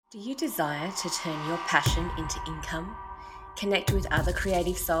Do you desire to turn your passion into income? Connect with other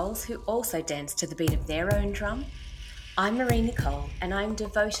creative souls who also dance to the beat of their own drum? I'm Marie Nicole, and I'm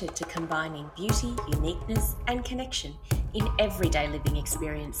devoted to combining beauty, uniqueness, and connection in everyday living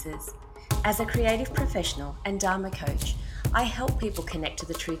experiences. As a creative professional and Dharma coach, I help people connect to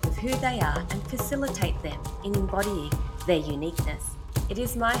the truth of who they are and facilitate them in embodying their uniqueness. It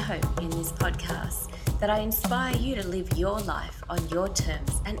is my hope in this podcast that I inspire you to live your life on your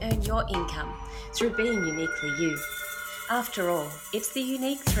terms and earn your income through being uniquely you. After all, it's the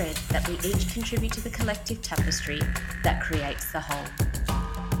unique thread that we each contribute to the collective tapestry that creates the whole.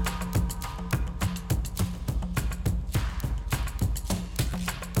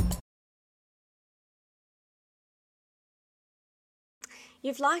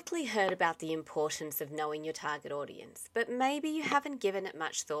 You've likely heard about the importance of knowing your target audience, but maybe you haven't given it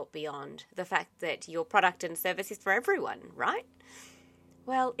much thought beyond the fact that your product and service is for everyone, right?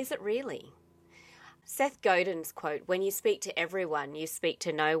 Well, is it really? Seth Godin's quote, "When you speak to everyone, you speak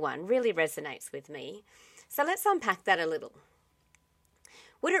to no one," really resonates with me. So let's unpack that a little.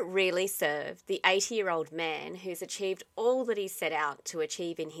 Would it really serve the 80-year-old man who's achieved all that he set out to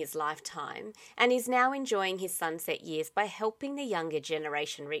achieve in his lifetime and is now enjoying his sunset years by helping the younger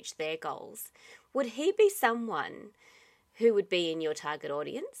generation reach their goals? Would he be someone who would be in your target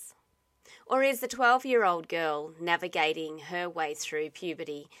audience? Or is the 12-year-old girl navigating her way through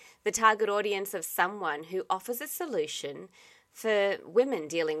puberty the target audience of someone who offers a solution for women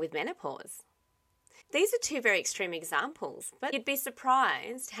dealing with menopause? These are two very extreme examples, but you'd be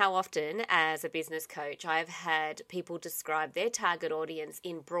surprised how often, as a business coach, I've had people describe their target audience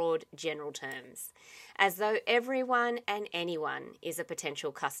in broad, general terms, as though everyone and anyone is a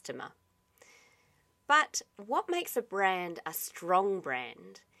potential customer. But what makes a brand a strong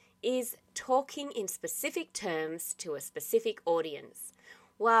brand is talking in specific terms to a specific audience.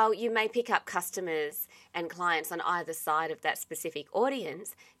 While you may pick up customers and clients on either side of that specific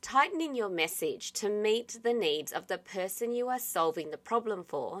audience, tightening your message to meet the needs of the person you are solving the problem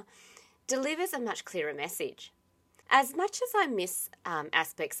for delivers a much clearer message. As much as I miss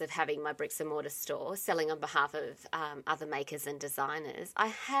aspects of having my bricks and mortar store, selling on behalf of other makers and designers, I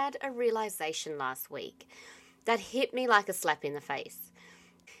had a realization last week that hit me like a slap in the face.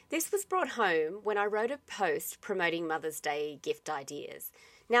 This was brought home when I wrote a post promoting Mother's Day gift ideas.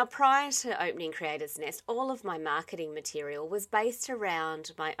 Now, prior to opening Creator's Nest, all of my marketing material was based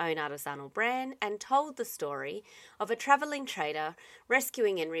around my own artisanal brand and told the story of a travelling trader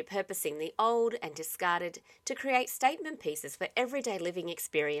rescuing and repurposing the old and discarded to create statement pieces for everyday living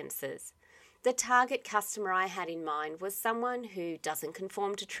experiences. The target customer I had in mind was someone who doesn't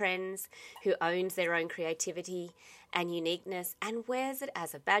conform to trends, who owns their own creativity and uniqueness and wears it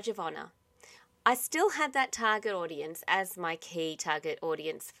as a badge of honour. I still had that target audience as my key target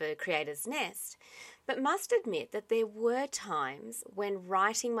audience for Creator's Nest, but must admit that there were times when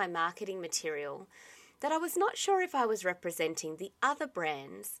writing my marketing material that I was not sure if I was representing the other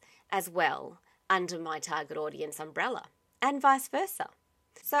brands as well under my target audience umbrella, and vice versa.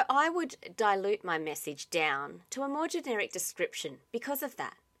 So I would dilute my message down to a more generic description because of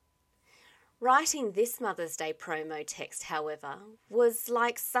that. Writing this Mother's Day promo text, however, was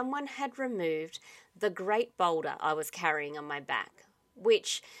like someone had removed the great boulder I was carrying on my back,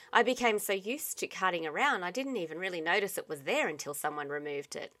 which I became so used to carting around I didn't even really notice it was there until someone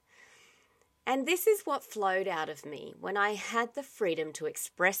removed it. And this is what flowed out of me when I had the freedom to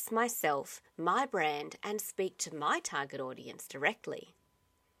express myself, my brand, and speak to my target audience directly.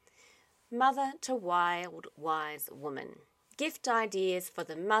 Mother to wild, wise woman. Gift ideas for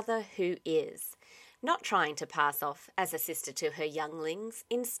the mother who is, not trying to pass off as a sister to her younglings,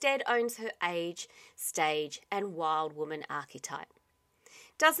 instead owns her age, stage, and wild woman archetype.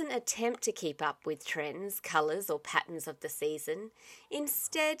 Doesn't attempt to keep up with trends, colours, or patterns of the season,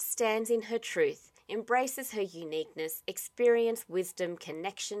 instead stands in her truth, embraces her uniqueness, experience, wisdom,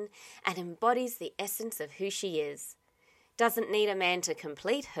 connection, and embodies the essence of who she is. Doesn't need a man to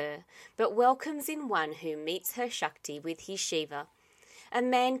complete her, but welcomes in one who meets her Shakti with his Shiva, a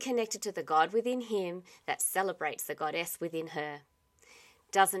man connected to the God within him that celebrates the goddess within her.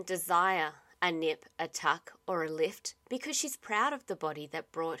 Doesn't desire a nip, a tuck, or a lift because she's proud of the body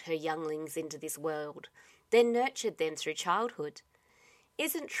that brought her younglings into this world, then nurtured them through childhood.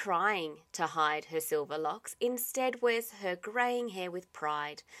 Isn't trying to hide her silver locks, instead wears her greying hair with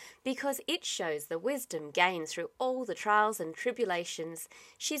pride, because it shows the wisdom gained through all the trials and tribulations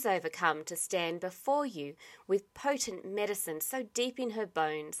she's overcome to stand before you with potent medicine so deep in her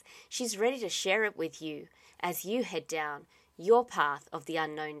bones, she's ready to share it with you as you head down your path of the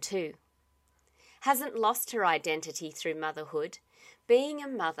unknown too. Hasn't lost her identity through motherhood, being a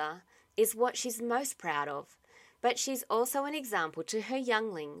mother is what she's most proud of, but she's also an example to her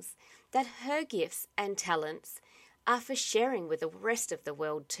younglings that her gifts and talents are for sharing with the rest of the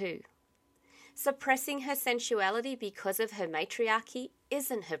world too. Suppressing her sensuality because of her matriarchy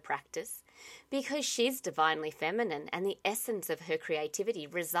isn't her practice, because she's divinely feminine and the essence of her creativity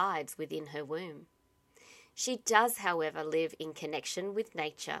resides within her womb. She does, however, live in connection with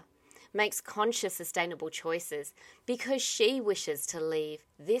nature, makes conscious, sustainable choices because she wishes to leave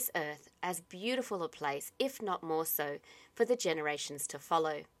this earth as beautiful a place, if not more so, for the generations to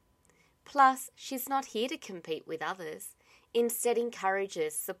follow. Plus, she's not here to compete with others. Instead,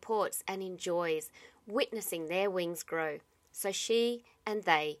 encourages, supports, and enjoys witnessing their wings grow so she and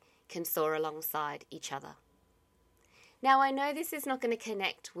they can soar alongside each other. Now, I know this is not going to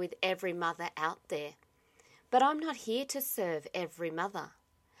connect with every mother out there, but I'm not here to serve every mother.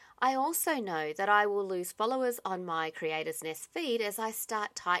 I also know that I will lose followers on my Creator's Nest feed as I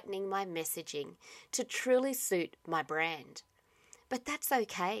start tightening my messaging to truly suit my brand. But that's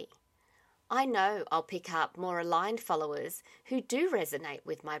okay. I know I'll pick up more aligned followers who do resonate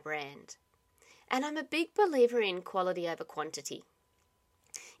with my brand. And I'm a big believer in quality over quantity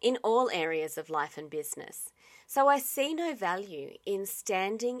in all areas of life and business. So I see no value in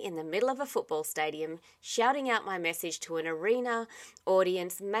standing in the middle of a football stadium shouting out my message to an arena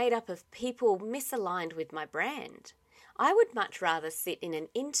audience made up of people misaligned with my brand. I would much rather sit in an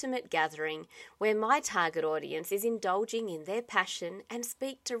intimate gathering where my target audience is indulging in their passion and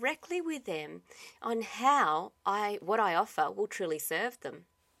speak directly with them on how what I offer will truly serve them.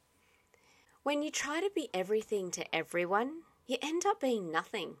 When you try to be everything to everyone, you end up being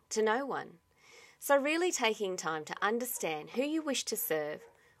nothing to no one. So really taking time to understand who you wish to serve,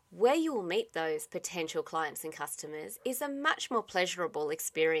 where you will meet those potential clients and customers is a much more pleasurable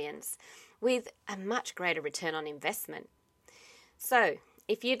experience with a much greater return on investment. So,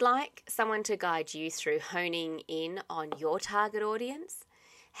 if you'd like someone to guide you through honing in on your target audience,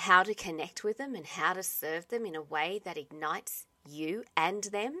 how to connect with them and how to serve them in a way that ignites you and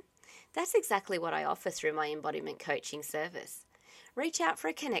them, that's exactly what I offer through my embodiment coaching service. Reach out for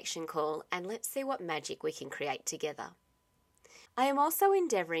a connection call and let's see what magic we can create together. I am also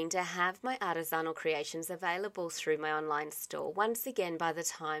endeavouring to have my artisanal creations available through my online store once again by the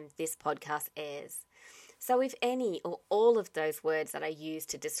time this podcast airs. So if any or all of those words that I use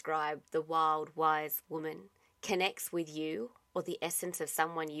to describe the wild, wise woman connects with you or the essence of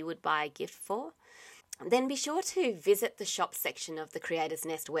someone you would buy a gift for, then be sure to visit the shop section of the Creator's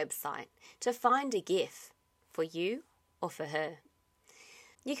Nest website to find a gift for you or for her.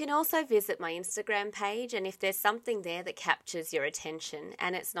 You can also visit my Instagram page, and if there's something there that captures your attention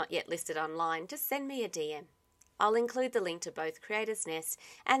and it's not yet listed online, just send me a DM. I'll include the link to both Creator's Nest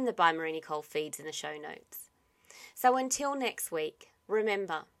and the By Marie Nicole feeds in the show notes. So until next week,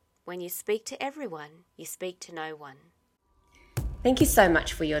 remember, when you speak to everyone, you speak to no one. Thank you so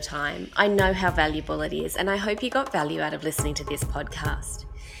much for your time. I know how valuable it is, and I hope you got value out of listening to this podcast.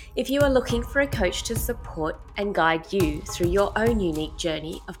 If you are looking for a coach to support and guide you through your own unique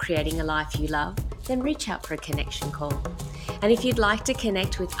journey of creating a life you love, then reach out for a connection call. And if you'd like to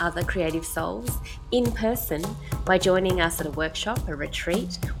connect with other creative souls in person by joining us at a workshop, a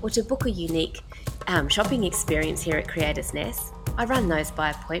retreat, or to book a unique shopping experience here at Creator's Nest, I run those by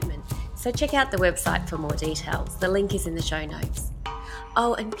appointment. So check out the website for more details. The link is in the show notes.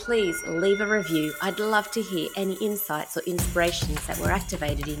 Oh, and please leave a review. I'd love to hear any insights or inspirations that were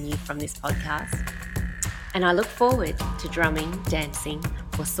activated in you from this podcast. And I look forward to drumming, dancing,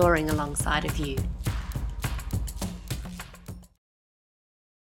 or soaring alongside of you.